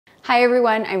Hi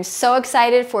everyone, I'm so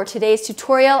excited for today's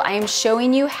tutorial. I am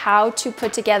showing you how to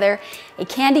put together a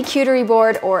candy-cuterie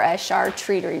board or a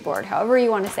charcuterie board, however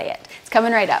you want to say it. It's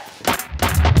coming right up.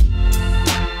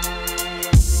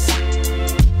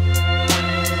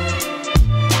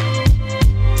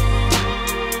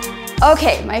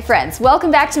 Okay, my friends, welcome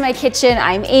back to my kitchen.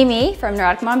 I'm Amy from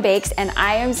Neurotic Mom Bakes, and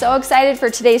I am so excited for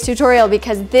today's tutorial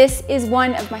because this is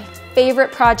one of my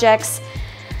favorite projects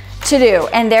to do.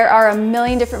 And there are a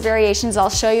million different variations. I'll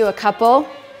show you a couple,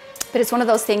 but it's one of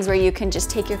those things where you can just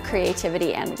take your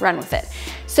creativity and run with it.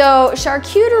 So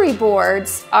charcuterie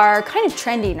boards are kind of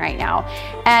trending right now.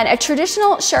 And a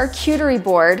traditional charcuterie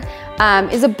board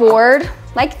is a board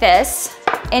like this.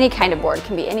 Any kind of board,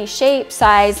 can be any shape,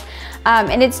 size,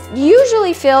 and it's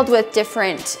usually filled with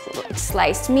different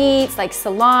sliced meats like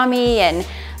salami and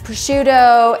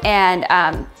prosciutto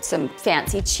and some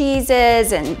fancy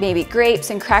cheeses and maybe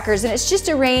grapes and crackers, and it's just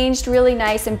arranged really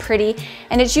nice and pretty,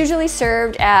 and it's usually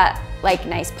served at like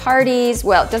nice parties.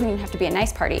 Well, it doesn't even have to be a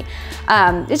nice party.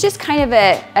 It's just kind of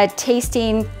a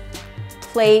tasting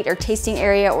plate or tasting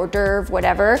area, hors d'oeuvre,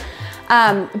 whatever.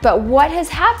 But what has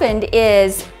happened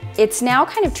is it's now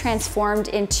kind of transformed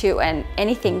into an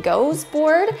anything goes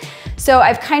board. So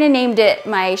I've kind of named it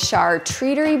my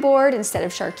charcuterie board instead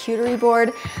of charcuterie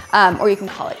board, or you can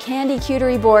call it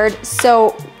candy-cuterie board.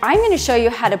 So I'm going to show you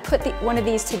how to put one of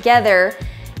these together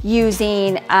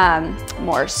using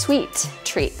more sweet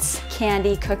treats,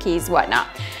 candy, cookies, whatnot.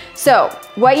 So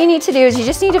what you need to do is you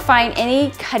just need to find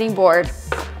any cutting board.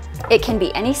 It can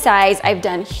be any size. I've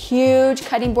done huge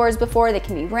cutting boards before. They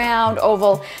can be round,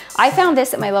 oval. I found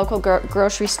this at my local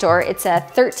grocery store. It's a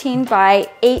 13 by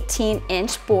 18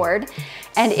 inch board,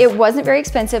 and it wasn't very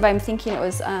expensive. I'm thinking it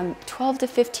was $12 to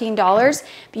 $15,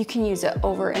 but you can use it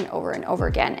over and over and over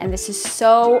again. And this is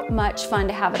so much fun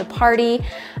to have at a party.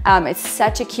 It's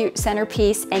such a cute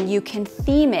centerpiece, and you can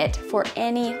theme it for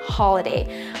any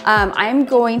holiday. I'm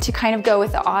going to kind of go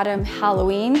with the autumn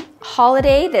Halloween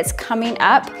holiday that's coming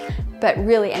up, but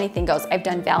really anything goes. I've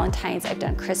done Valentine's, I've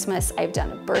done Christmas, I've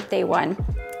done a birthday one.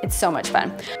 It's so much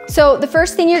fun. So the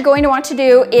first thing you're going to want to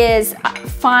do is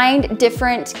find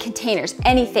different containers,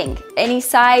 anything, any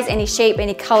size, any shape,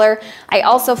 any color. I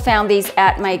also found these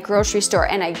at my grocery store,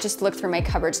 and I just looked through my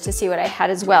cupboards to see what I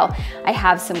had as well. I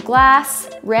have some glass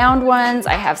round ones,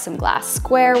 I have some glass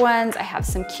square ones, I have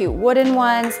some cute wooden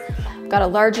ones. I've got a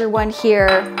larger one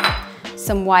here,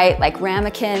 some white like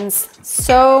ramekins,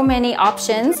 so many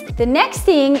options. The next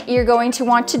thing you're going to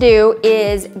want to do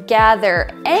is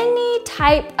gather any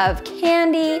type of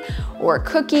candy or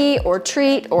cookie or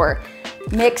treat or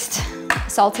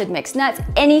salted mixed nuts,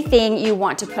 anything you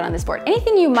want to put on this board,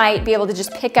 anything you might be able to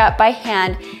just pick up by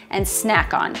hand and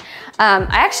snack on. I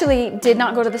actually did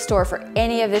not go to the store for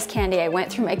any of this candy. I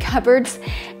went through my cupboards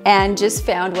and just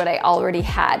found what I already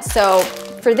had. So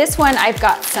for this one, I've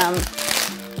got some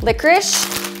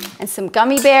licorice and some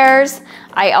gummy bears.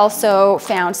 I also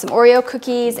found some Oreo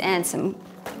cookies and some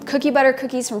cookie butter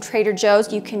cookies from Trader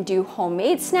Joe's. You can do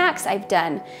homemade snacks. I've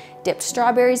done dipped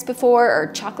strawberries before,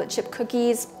 or chocolate chip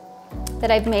cookies that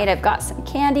I've made. I've got some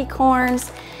candy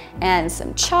corns and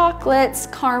some chocolates,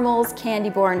 caramels,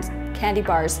 candy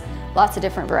bars, lots of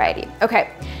different variety. Okay,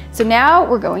 so now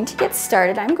we're going to get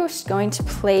started. I'm just going to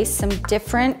place some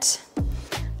different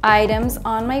items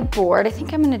on my board. I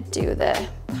think I'm gonna do the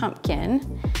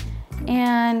pumpkin,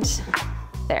 and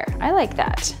there, I like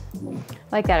that.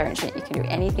 I like that arrangement. You can do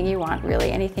anything you want,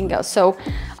 really, anything goes. So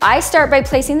I start by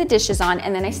placing the dishes on,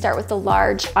 and then I start with the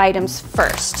large items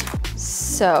first.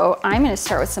 So I'm gonna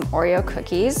start with some Oreo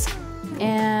cookies,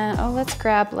 and let's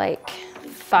grab like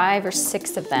 5 or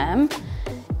 6 of them.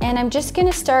 And I'm just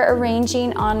gonna start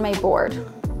arranging on my board.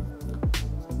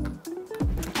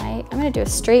 I'm gonna do a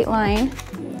straight line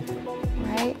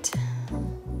right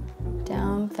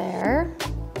down there.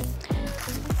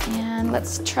 And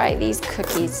let's try these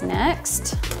cookies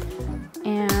next.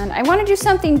 And I want to do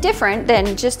something different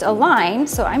than just a line,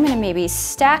 so I'm going to maybe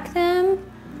stack them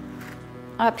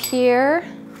up here,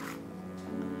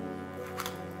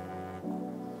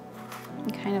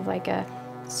 kind of like a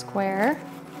square.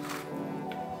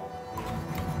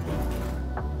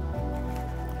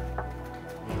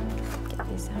 Get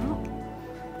these out.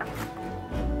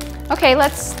 Okay,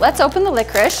 let's open the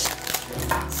licorice,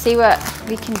 see what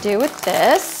we can do with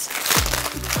this.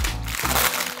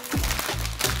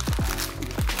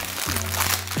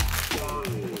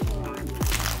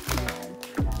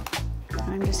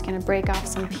 I'm just gonna break off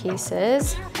some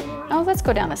pieces. Oh, let's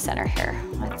go down the center here.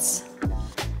 Let's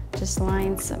just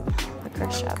line some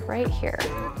licorice up right here.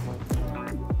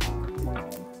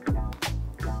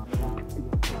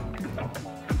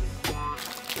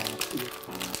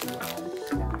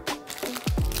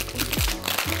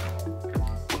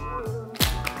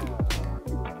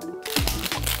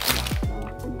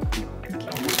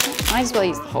 might as well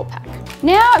use the whole pack.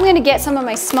 Now I'm gonna get some of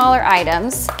my smaller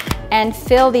items and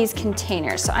fill these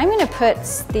containers. So I'm gonna put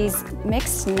these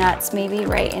mixed nuts maybe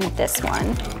right in this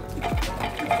one.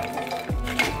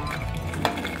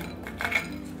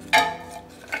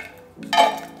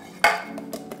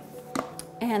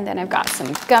 And then I've got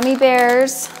some gummy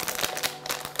bears.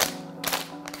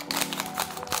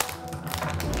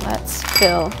 Let's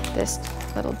fill this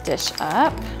little dish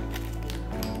up.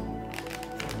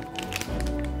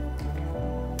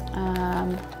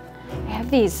 I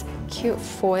have these cute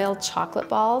foil chocolate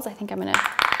balls. I think I'm gonna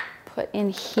put in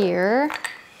here.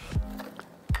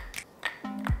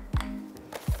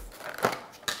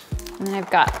 And then I've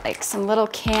got like some little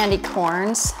candy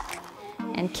corns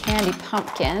and candy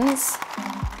pumpkins.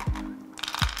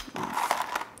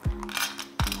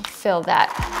 I'll fill that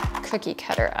cookie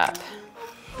cutter up.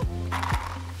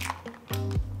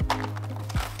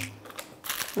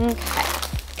 Okay.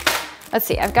 Let's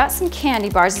see, I've got some candy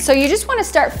bars. So you just want to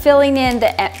start filling in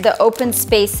the open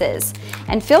spaces,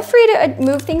 and feel free to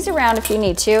move things around if you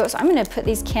need to. So I'm going to put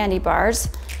these candy bars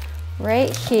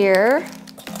right here,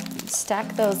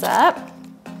 stack those up.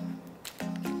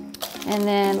 And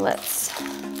then let's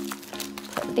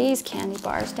put these candy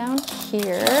bars down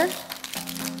here.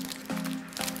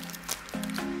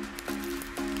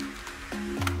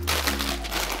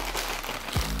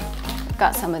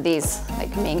 Got some of these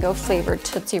like mango flavored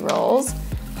Tootsie Rolls.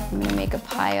 I'm gonna make a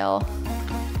pile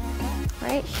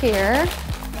right here.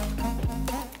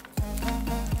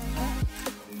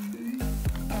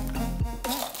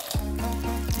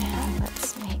 And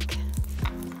let's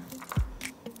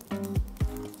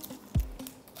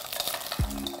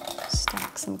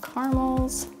stack some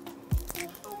caramels.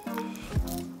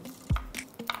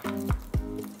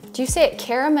 Do you say it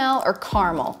caramel or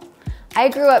caramel? I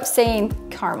grew up saying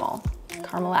caramel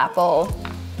apple,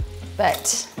 but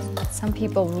some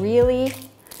people really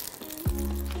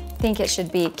think it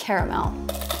should be caramel.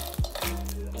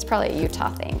 It's probably a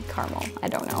Utah thing, caramel, I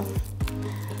don't know.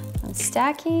 I'm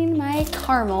stacking my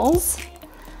caramels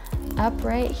up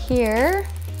right here.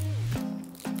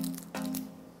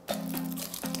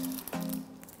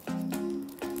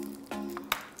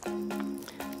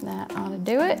 That ought to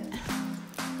do it.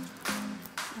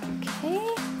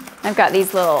 Okay, I've got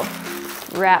these little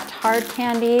wrapped hard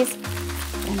candies.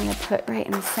 I'm gonna put right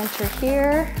in the center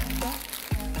here.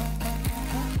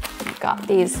 I've got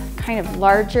these kind of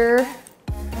larger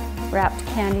wrapped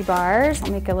candy bars.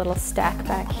 I'll make a little stack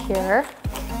back here.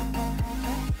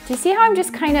 Do you see how I'm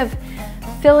just kind of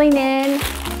filling in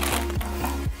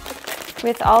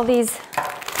with all the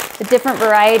different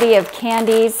variety of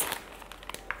candies?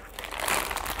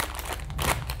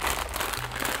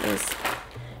 These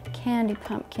candy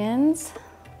pumpkins.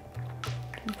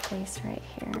 Place right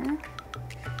here.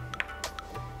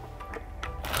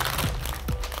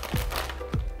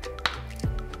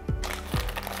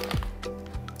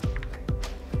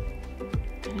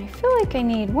 And I feel like I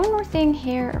need one more thing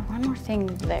here or one more thing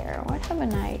there. What have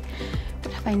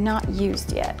I not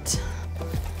used yet?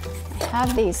 I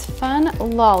have these fun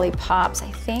lollipops.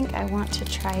 I think I want to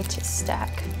try to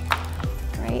stack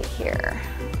right here.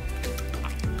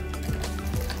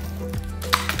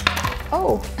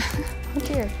 Oh. Oh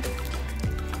dear.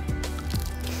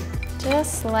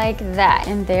 Just like that.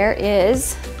 And there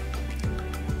is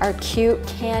our cute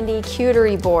candy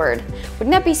cuterie board.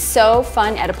 Wouldn't that be so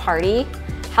fun at a party?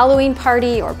 Halloween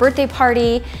party or birthday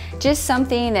party, just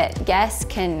something that guests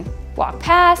can walk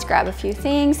past, grab a few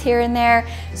things here and there.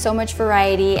 So much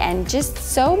variety and just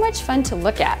so much fun to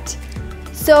look at.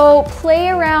 So play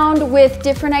around with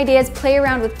different ideas, play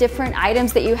around with different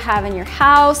items that you have in your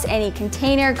house, any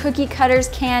container, cookie cutters,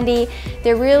 candy.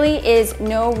 There really is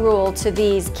no rule to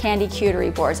these candy cuterie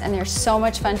boards, and they're so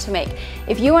much fun to make.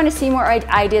 If you want to see more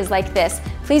ideas like this,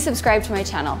 please subscribe to my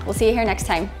channel. We'll see you here next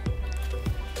time.